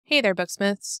Hey there,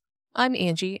 Booksmiths. I'm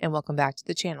Angie, and welcome back to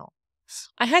the channel.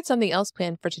 I had something else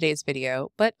planned for today's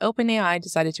video, but OpenAI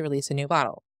decided to release a new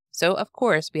model. So, of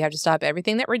course, we have to stop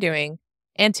everything that we're doing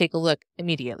and take a look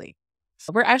immediately.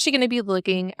 We're actually going to be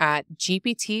looking at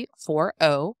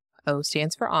GPT-4o, O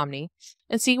stands for Omni,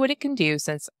 and see what it can do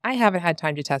since I haven't had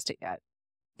time to test it yet.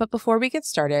 But before we get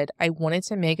started, I wanted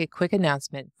to make a quick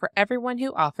announcement for everyone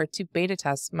who offered to beta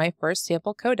test my first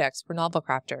sample codex for Novel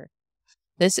Crafter.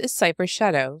 This is Cypher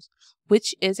Shadows,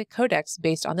 which is a codex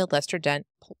based on the Lester Dent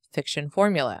fiction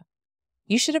formula.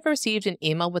 You should have received an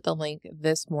email with the link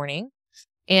this morning,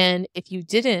 and if you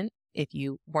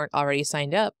weren't already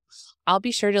signed up, I'll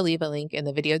be sure to leave a link in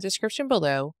the video description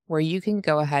below where you can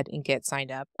go ahead and get signed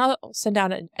up. I'll send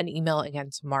out an email again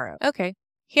tomorrow. Okay,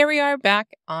 here we are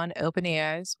back on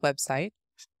OpenAI's website.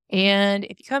 And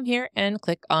if you come here and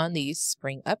click on the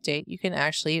spring update, you can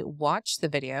actually watch the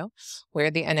video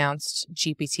where they announced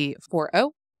GPT-4o.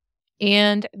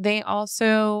 And they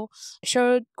also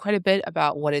showed quite a bit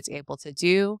about what it's able to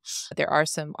do. There are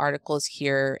some articles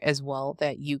here as well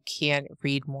that you can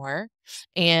read more.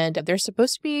 And they're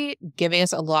supposed to be giving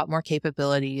us a lot more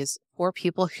capabilities for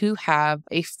people who have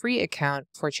a free account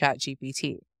for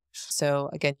ChatGPT. So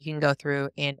again, you can go through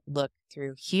and look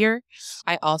through here.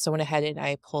 I also went ahead and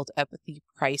I pulled up the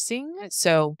pricing.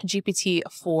 So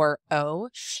GPT-4o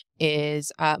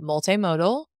is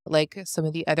multimodal, like some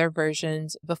of the other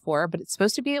versions before, but it's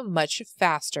supposed to be much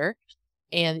faster.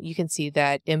 And you can see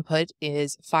that input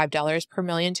is $5 per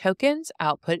million tokens.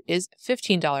 Output is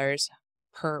 $15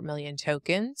 per million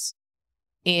tokens.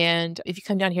 And if you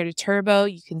come down here to Turbo,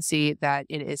 you can see that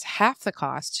it is half the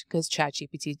cost because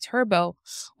ChatGPT Turbo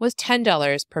was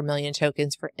 $10 per million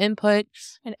tokens for input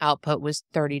and output was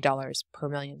 $30 per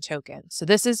million tokens. So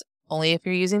this is only if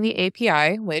you're using the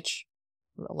API, which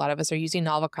a lot of us are using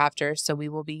Novel Crafter. So we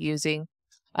will be using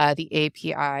the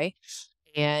API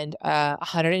and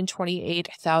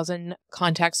 128,000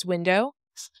 context window.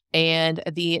 And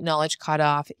the knowledge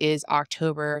cutoff is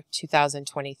October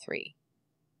 2023.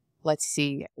 Let's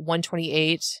see,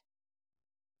 128.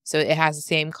 So it has the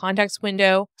same context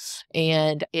window,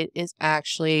 and it is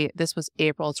actually, this was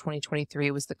April 2023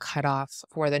 was the cutoff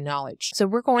for the knowledge. So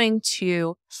we're going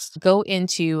to go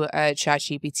into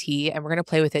ChatGPT and we're going to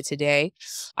play with it today.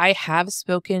 I have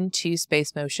spoken to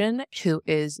Space Motion, who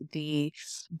is the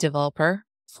developer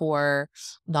for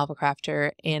Novel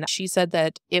Crafter, and she said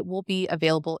that it will be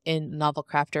available in Novel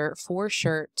Crafter for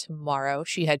sure tomorrow.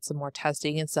 She had some more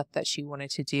testing and stuff that she wanted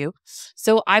to do.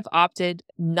 So I've opted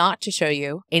not to show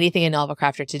you anything in Novel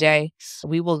Crafter today.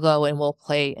 We will go and we'll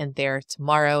play in there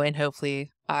tomorrow, and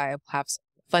hopefully I will have some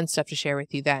fun stuff to share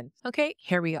with you then. Okay,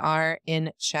 here we are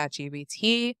in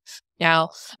ChatGPT. Now,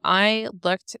 I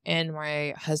looked in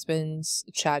my husband's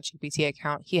ChatGPT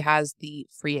account. He has the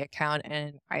free account,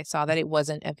 and I saw that it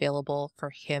wasn't available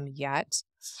for him yet.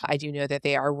 I do know that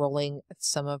they are rolling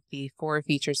some of the 4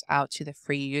 features out to the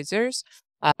free users.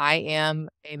 I am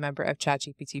a member of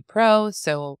ChatGPT Pro,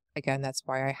 so again, that's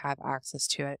why I have access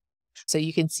to it. So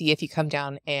you can see if you come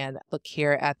down and look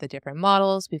here at the different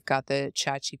models, we've got the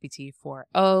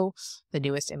ChatGPT-4o, the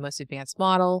newest and most advanced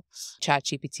model,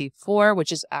 ChatGPT-4,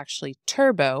 which is actually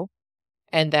Turbo.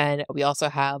 And then we also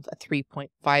have a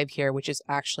 3.5 here, which is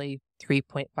actually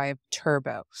 3.5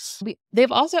 Turbo.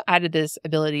 They've also added this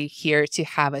ability here to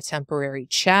have a temporary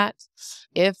chat.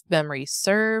 If memory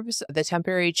serves, the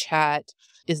temporary chat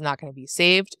is not going to be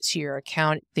saved to your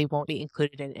account. They won't be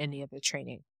included in any of the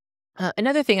training.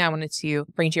 Another thing I wanted to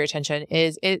bring to your attention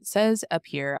is it says up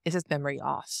here, it says memory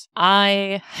off.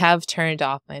 I have turned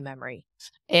off my memory,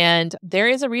 and there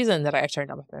is a reason that I have turned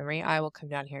off my memory. I will come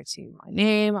down here to my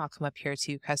name. I'll come up here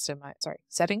to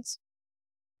settings.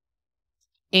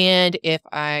 And if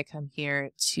I come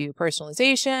here to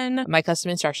personalization, my custom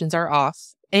instructions are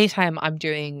off. Anytime I'm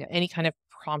doing any kind of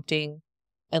prompting,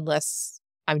 unless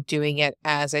I'm doing it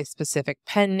as a specific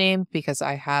pen name, because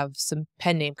I have some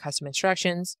pen name custom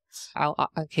instructions, I'll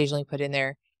occasionally put in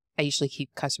there. I usually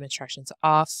keep custom instructions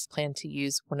off. Plan to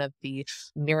use one of the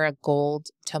Mira Gold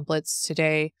templates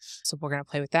today, so we're going to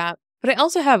play with that. But I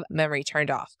also have memory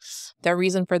turned off. The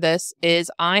reason for this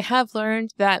is I have learned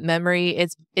that memory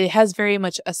it has very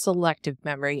much a selective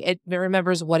memory. It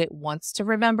remembers what it wants to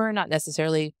remember, not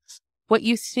necessarily what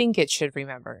you think it should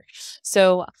remember.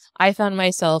 So I found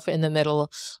myself in the middle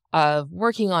of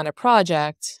working on a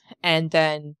project and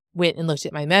then went and looked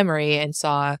at my memory and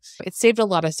saw it saved a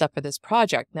lot of stuff for this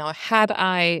project. Now, had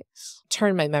I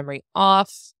turned my memory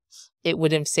off, it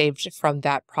would have saved from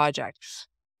that project.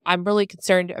 I'm really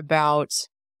concerned about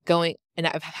going, and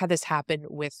I've had this happen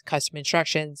with custom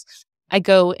instructions. I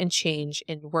go and change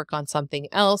and work on something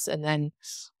else, and then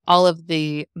all of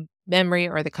the memory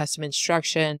or the custom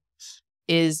instruction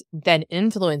is then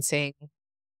influencing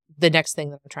the next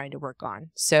thing that I'm trying to work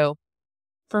on. So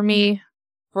for me,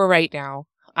 for right now,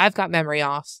 I've got memory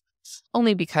off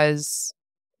only because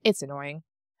it's annoying.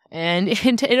 And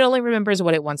it only remembers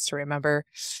what it wants to remember.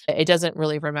 It doesn't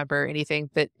really remember anything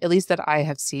that, at least that I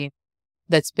have seen,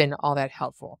 that's been all that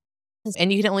helpful.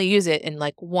 And you can only use it in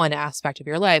like one aspect of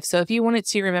your life. So if you want it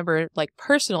to remember like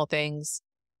personal things,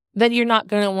 then you're not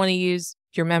going to want to use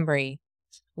your memory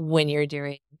when you're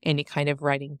doing any kind of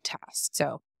writing task.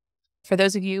 So for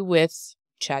those of you with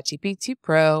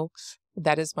ChatGPT-4o,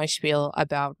 that is my spiel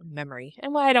about memory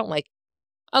and why I don't like it.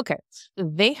 Okay,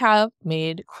 they have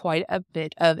made quite a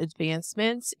bit of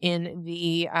advancements in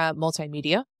the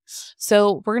multimedia.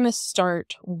 So we're going to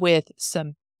start with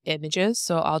some images.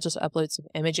 So I'll just upload some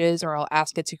images, or I'll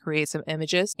ask it to create some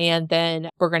images. And then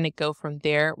we're going to go from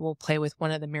there. We'll play with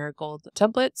one of the Marigold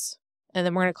templates, and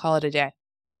then we're going to call it a day.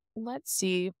 Let's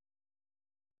see.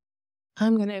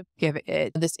 I'm going to give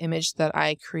it this image that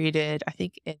I created, I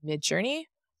think in Midjourney.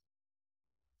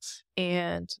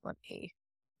 And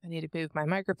I need to move my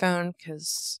microphone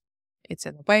because it's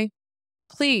in the way.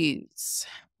 Please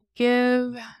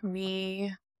give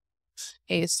me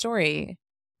a story.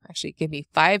 Actually, give me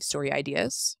 5 story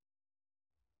ideas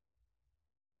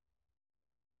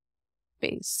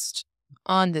based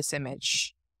on this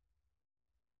image.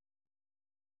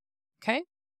 Okay.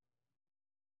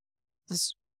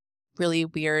 This really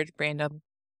weird, random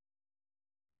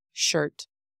shirt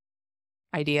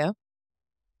idea.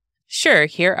 Sure,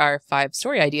 here are 5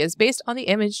 story ideas based on the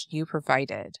image you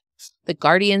provided. The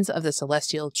Guardians of the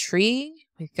Celestial Tree.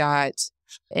 We've got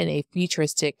in a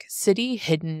futuristic city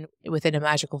hidden within a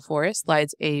magical forest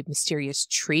lies a mysterious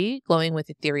tree glowing with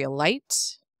ethereal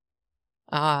light.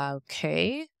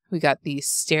 Okay. We got the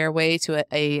stairway to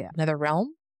another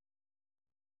realm.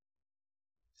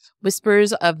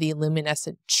 Whispers of the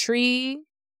luminescent tree.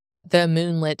 The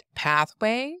moonlit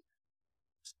pathway.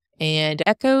 And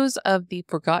echoes of the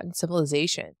forgotten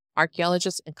civilization.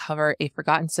 Archaeologists uncover a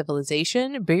forgotten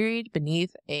civilization buried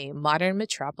beneath a modern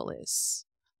metropolis.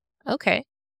 Okay,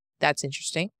 that's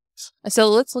interesting. So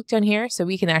let's look down here so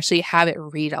we can actually have it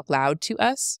read out loud to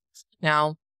us.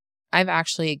 Now, I've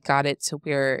actually got it to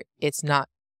where it's not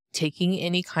taking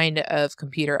any kind of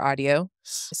computer audio.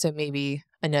 So maybe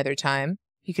another time.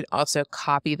 You could also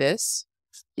copy this.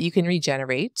 You can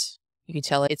regenerate. You can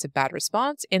tell it it's a bad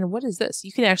response. And what is this?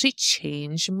 You can actually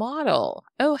change model.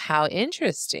 Oh, how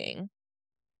interesting.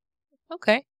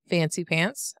 Okay, fancy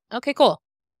pants. Okay, cool.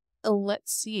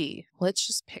 Let's see. Let's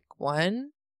just pick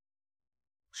one.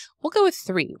 We'll go with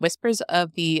 3. Whispers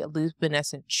of the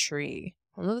luminescent tree.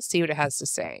 Let's see what it has to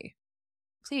say.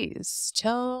 Please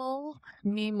tell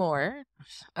me more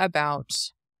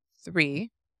about 3.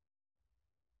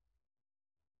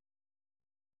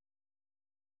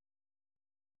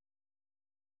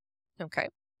 Okay.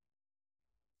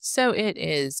 So it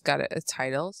is got a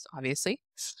title, obviously.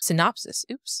 Synopsis.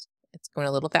 Oops. It's going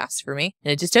a little fast for me.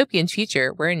 In a dystopian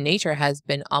future where nature has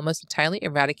been almost entirely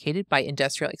eradicated by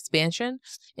industrial expansion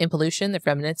and pollution, the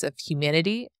remnants of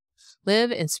humanity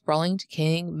live in sprawling,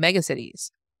 decaying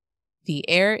megacities. The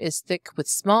air is thick with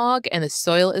smog and the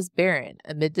soil is barren.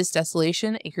 Amid this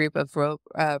desolation, a group of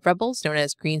rebels known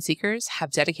as Green Seekers have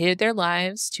dedicated their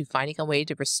lives to finding a way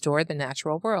to restore the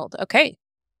natural world. Okay.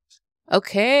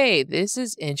 Okay, this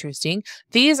is interesting.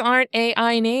 These aren't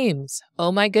AI names.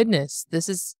 Oh my goodness.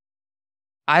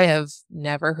 I have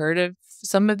never heard of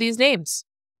some of these names.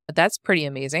 But that's pretty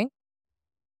amazing.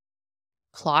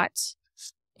 Plot.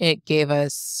 It gave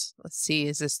us, let's see,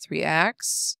 is this 3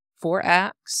 acts? 4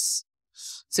 acts?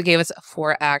 So it gave us a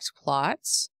 4-act plot.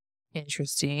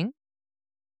 Interesting.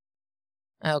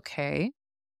 Okay.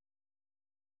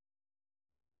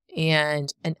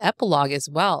 And an epilogue as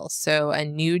well. So a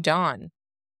new dawn.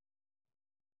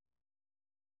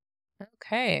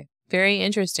 Okay. Very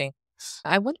interesting.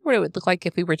 I wonder what it would look like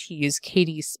if we were to use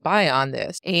KDSpy on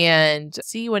this and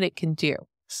see what it can do.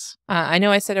 I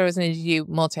know I said I was going to do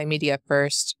multimedia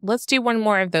first. Let's do one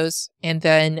more of those, and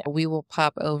then we will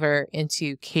pop over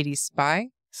into KDSpy,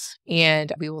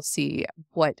 and we will see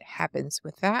what happens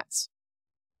with that.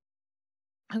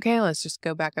 Okay, let's just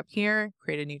go back up here,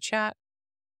 create a new chat,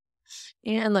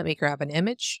 and let me grab an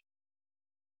image.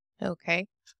 Okay,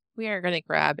 we are going to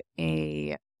grab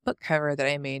a book cover that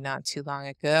I made not too long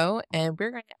ago, and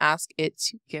we're going to ask it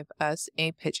to give us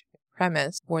a pitch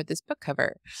premise for this book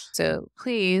cover. So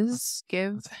please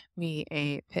give me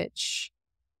a pitch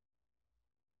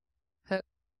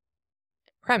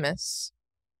premise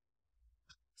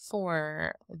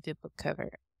for the book cover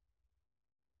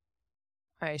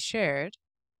I shared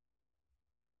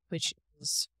which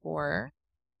is for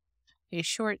a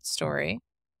short story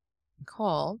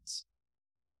called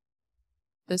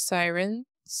The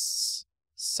Siren's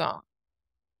Song.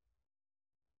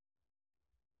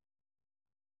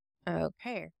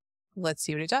 Okay, let's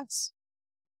see what it does.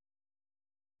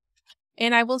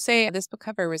 And I will say this book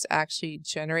cover was actually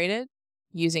generated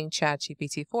using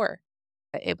ChatGPT-4.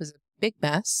 It was a big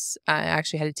mess. I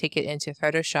actually had to take it into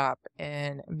Photoshop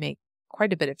and make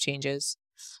quite a bit of changes.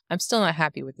 I'm still not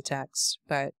happy with the text,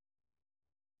 but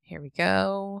here we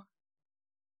go.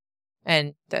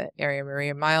 And the area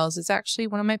Maria Miles is actually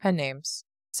one of my pen names.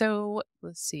 So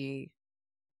let's see.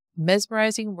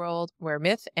 Mesmerizing world where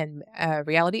myth and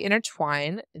reality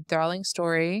intertwine. Enthralling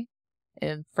story.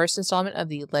 In first installment of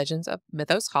the Legends of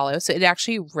Mythos Hollow. So it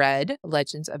actually read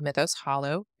Legends of Mythos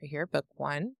Hollow right here, book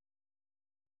 1.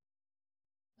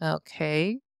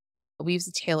 Okay. Weaves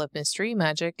a tale of mystery,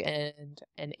 magic, and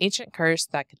an ancient curse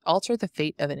that could alter the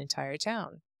fate of an entire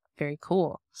town. Very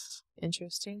cool.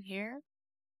 Interesting here.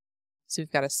 So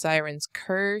we've got a siren's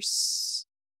curse.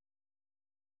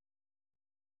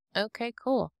 Okay,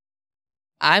 cool.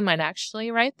 I might actually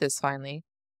write this finally.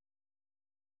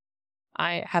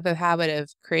 I have a habit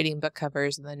of creating book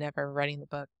covers and then never writing the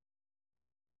book.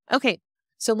 Okay,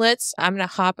 so I'm going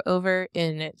to hop over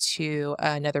into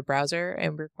another browser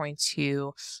and we're going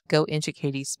to go into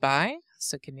KDSpy.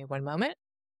 So give me one moment.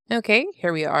 Okay,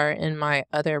 here we are in my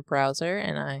other browser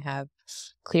and I have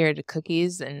cleared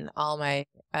cookies and all my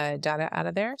data out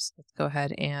of there. So let's go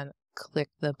ahead and click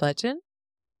the button.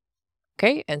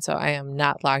 Okay, and so I am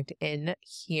not logged in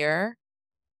here.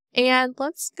 And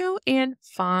let's go and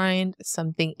find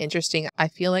something interesting. I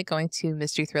feel like going to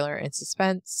mystery, thriller, and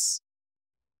suspense.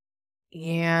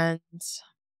 And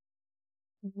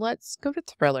let's go to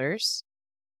thrillers.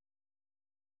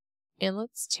 And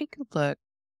let's take a look.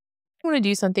 I want to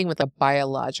do something with a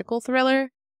biological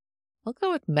thriller. I'll go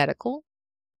with medical.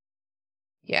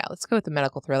 Yeah, let's go with the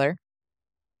medical thriller.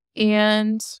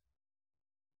 And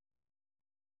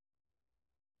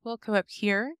we'll come up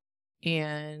here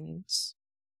and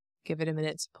give it a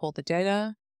minute to pull the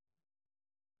data.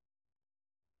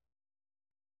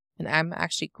 And I'm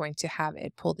actually going to have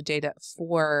it pull the data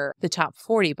for the top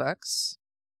 40 books.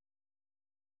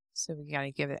 So we got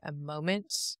to give it a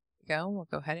moment. We'll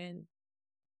go ahead and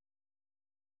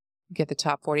get the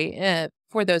top 40.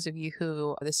 For those of you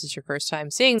who this is your first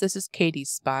time seeing, this is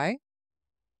KDSpy.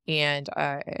 And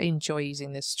I enjoy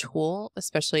using this tool,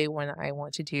 especially when I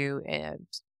want to do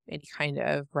any kind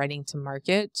of writing to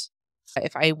market.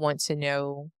 If I want to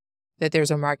know that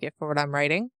there's a market for what I'm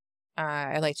writing,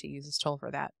 I like to use this tool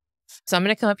for that. So I'm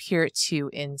going to come up here to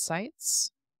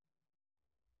Insights.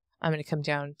 I'm going to come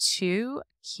down to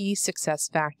Key Success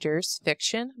Factors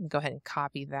Fiction. I'm going to go ahead and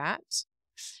copy that.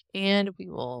 And we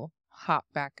will hop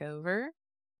back over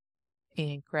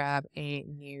and grab a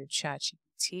new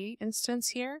ChatGPT instance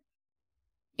here.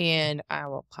 And I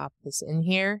will pop this in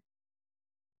here.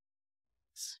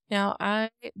 Now,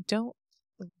 I don't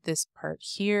like this part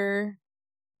here.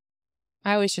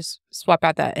 I always just swap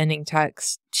out that ending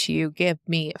text to give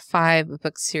me 5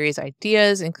 book series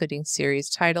ideas, including series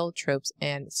title, tropes,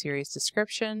 and series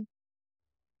description.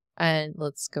 And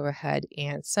let's go ahead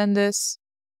and send this.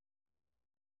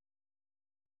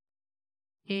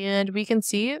 And we can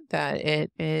see that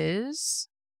it is,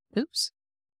 oops,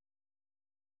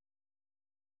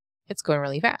 it's going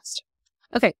really fast.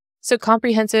 Okay. So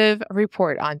comprehensive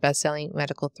report on best-selling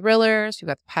medical thrillers. We've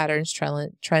got the patterns,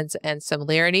 trends, and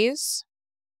similarities.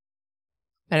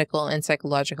 Medical and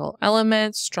psychological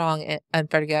elements, strong and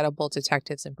unforgettable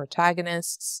detectives and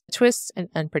protagonists, twists and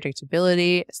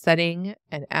unpredictability, setting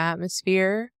and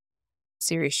atmosphere,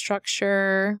 series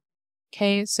structure.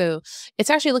 Okay, so it's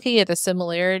actually looking at the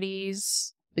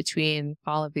similarities between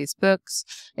all of these books.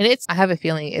 And I have a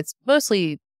feeling it's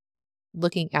mostly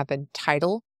looking at the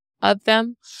title of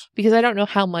them because I don't know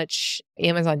how much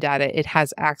Amazon data it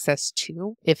has access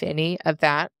to, if any of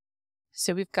that.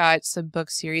 So we've got some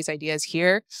book series ideas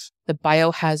here. The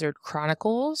Biohazard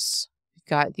Chronicles. We've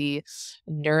got the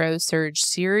Neurosurge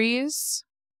series,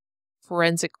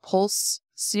 Forensic Pulse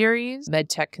series,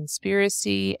 MedTech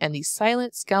Conspiracy, and the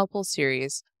Silent Scalpel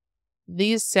series.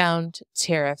 These sound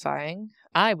terrifying.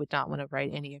 I would not want to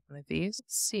write any of one of these.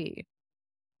 Let's see.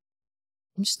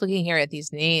 I'm just looking here at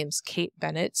these names. Kate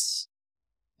Bennett.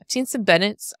 I've seen some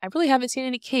Bennetts. I really haven't seen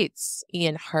any Kates.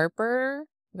 Ian Harper.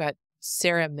 We've got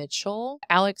Sarah Mitchell.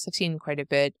 Alex, I've seen quite a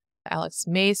bit. Alex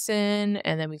Mason.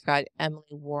 And then we've got Emily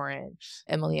Warren.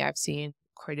 Emily, I've seen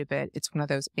quite a bit. It's one of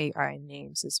those AI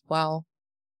names as well.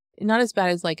 Not as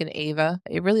bad as like an Ava.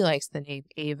 It really likes the name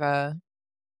Ava.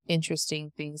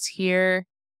 Interesting things here.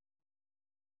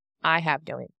 I have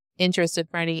no interested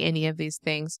in writing any of these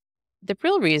things. The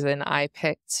real reason I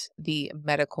picked the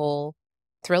medical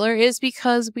thriller is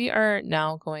because we are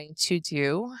now going to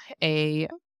do let's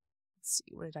see,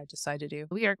 what did I decide to do?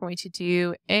 We are going to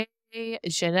do a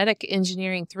genetic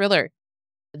engineering thriller.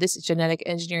 This genetic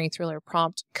engineering thriller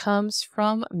prompt comes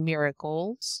from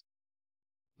Miracles,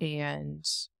 and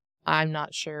I'm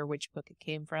not sure which book it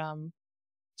came from.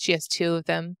 She has 2 of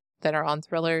them that are on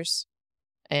thrillers,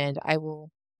 and I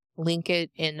will link it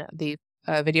in the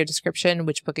video description,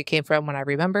 which book it came from when I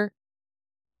remember.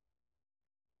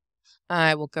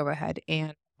 I will go ahead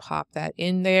and pop that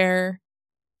in there.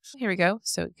 Here we go.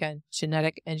 So again,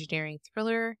 genetic engineering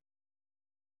thriller,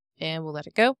 and we'll let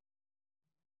it go.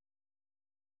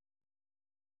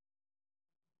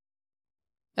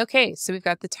 Okay, so we've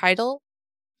got the title,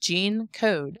 Gene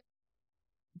Code.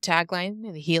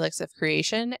 Tagline, the helix of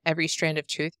creation, every strand of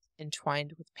truth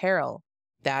entwined with peril.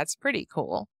 That's pretty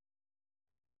cool.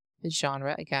 The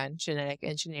genre, again, genetic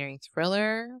engineering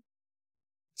thriller.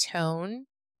 Tone.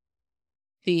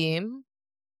 Theme.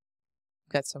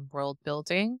 We've got some world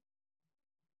building.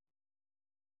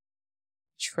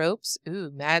 Tropes. Ooh,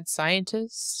 mad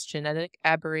scientists, genetic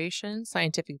aberration,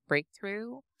 scientific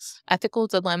breakthrough, ethical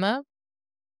dilemma.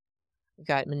 We've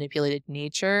got manipulated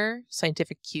nature,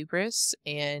 scientific hubris,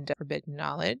 and forbidden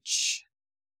knowledge.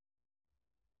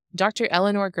 Dr.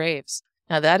 Eleanor Graves.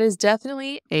 Now that is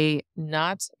definitely a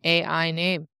not AI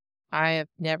name. I have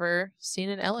never seen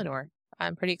an Eleanor.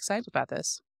 I'm pretty excited about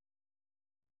this.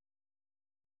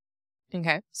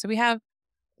 Okay, so we have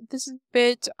this is a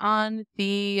bit on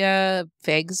the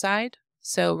vague side.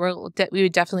 So we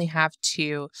would definitely have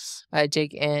to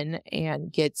dig in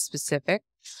and get specific.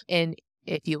 And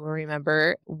if you will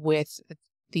remember, with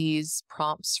these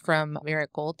prompts from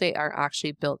Miracle, they are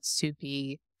actually built to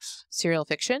be serial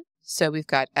fiction. So we've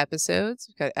got episodes.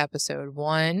 We've got episode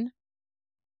 1,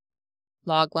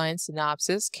 logline,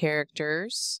 synopsis,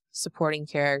 characters, supporting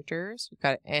characters. We've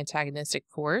got antagonistic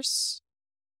force.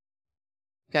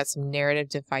 We've got some narrative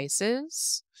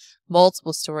devices,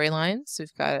 multiple storylines.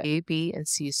 We've got A, B, and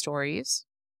C stories.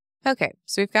 Okay,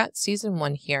 so we've got season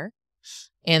 1 here.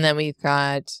 And then we've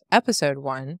got episode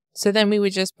 1. So then we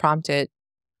would just prompt it.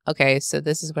 Okay, so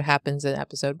this is what happens in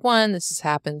episode 1. This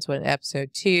happens in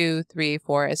episode 2, 3,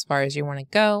 4, as far as you want to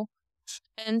go.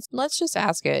 And let's just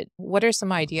ask it, what are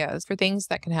some ideas for things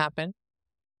that can happen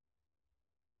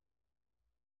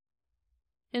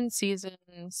in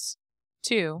seasons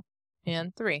 2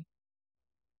 and 3?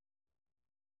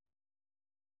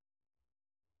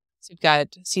 So we've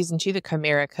got season 2, the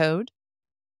Chimera Code.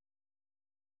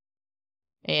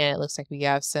 And it looks like we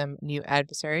have some new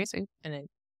adversaries, and it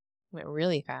went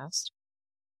really fast.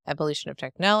 Evolution of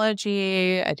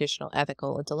technology, additional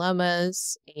ethical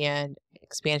dilemmas, and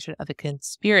expansion of the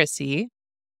conspiracy.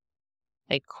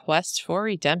 A quest for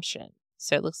redemption.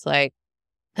 So it looks like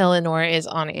Eleanor is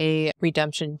on a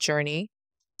redemption journey.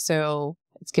 So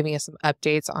it's giving us some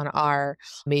updates on our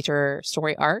major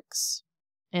story arcs.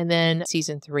 And then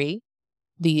season 3,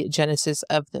 the genesis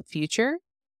of the future.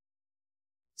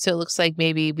 So it looks like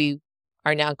maybe we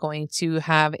are now going to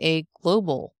have a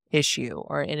global issue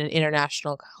or in an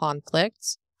international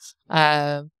conflict.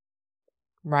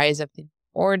 Rise of the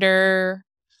order.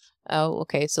 Oh,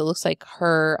 okay. So it looks like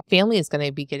her family is going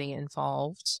to be getting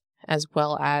involved, as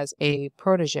well as a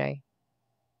protege.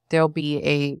 There'll be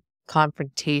a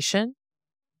confrontation.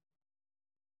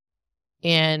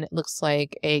 And it looks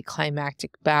like a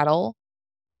climactic battle.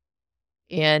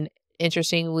 And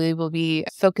interestingly, we'll be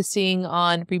focusing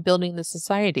on rebuilding the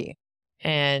society.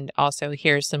 And also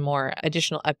here's some more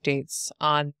additional updates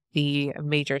on the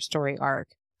major story arc.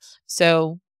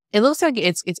 So it looks like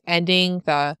it's ending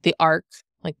the arc,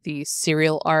 like the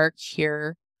serial arc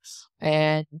here.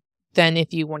 And then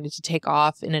if you wanted to take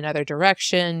off in another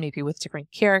direction, maybe with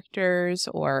different characters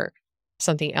or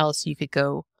something else, you could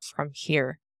go from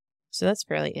here. So that's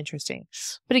fairly interesting.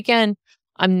 But again,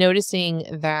 I'm noticing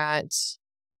that,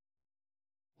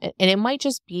 and it might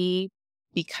just be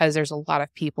because there's a lot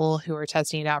of people who are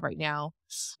testing it out right now.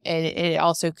 And it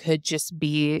also could just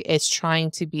be it's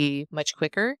trying to be much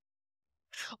quicker,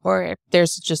 or if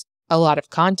there's just a lot of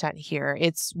content here.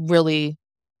 It's really,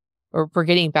 or we're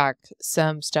getting back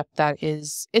some stuff that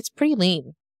it's pretty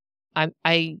lean.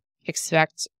 I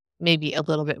expect maybe a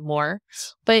little bit more,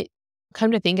 but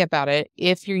come to think about it,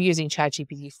 if you're using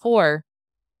ChatGPT-4,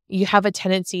 you have a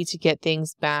tendency to get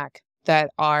things back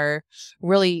that are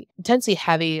really intensely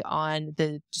heavy on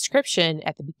the description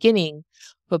at the beginning,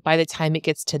 but by the time it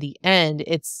gets to the end,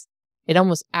 it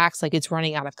almost acts like it's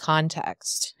running out of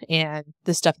context, and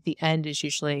the stuff at the end is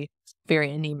usually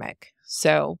very anemic.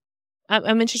 So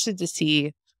I'm interested to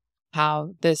see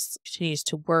how this continues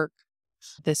to work,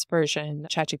 this version,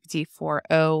 ChatGPT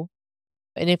 4o,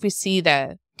 and if we see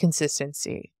that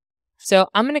consistency. So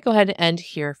I'm going to go ahead and end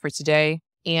here for today.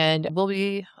 And we'll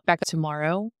be back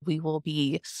tomorrow. We will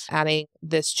be adding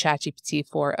this ChatGPT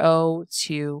 4o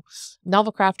to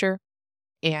Novel Crafter,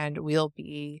 and we'll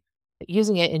be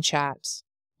using it in chats.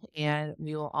 And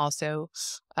we will also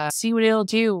see what it'll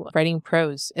do writing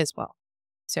prose as well.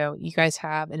 So you guys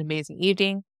have an amazing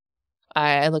evening.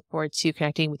 I look forward to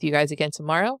connecting with you guys again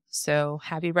tomorrow. So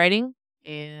happy writing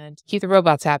and keep the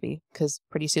robots happy, because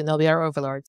pretty soon they'll be our overlords.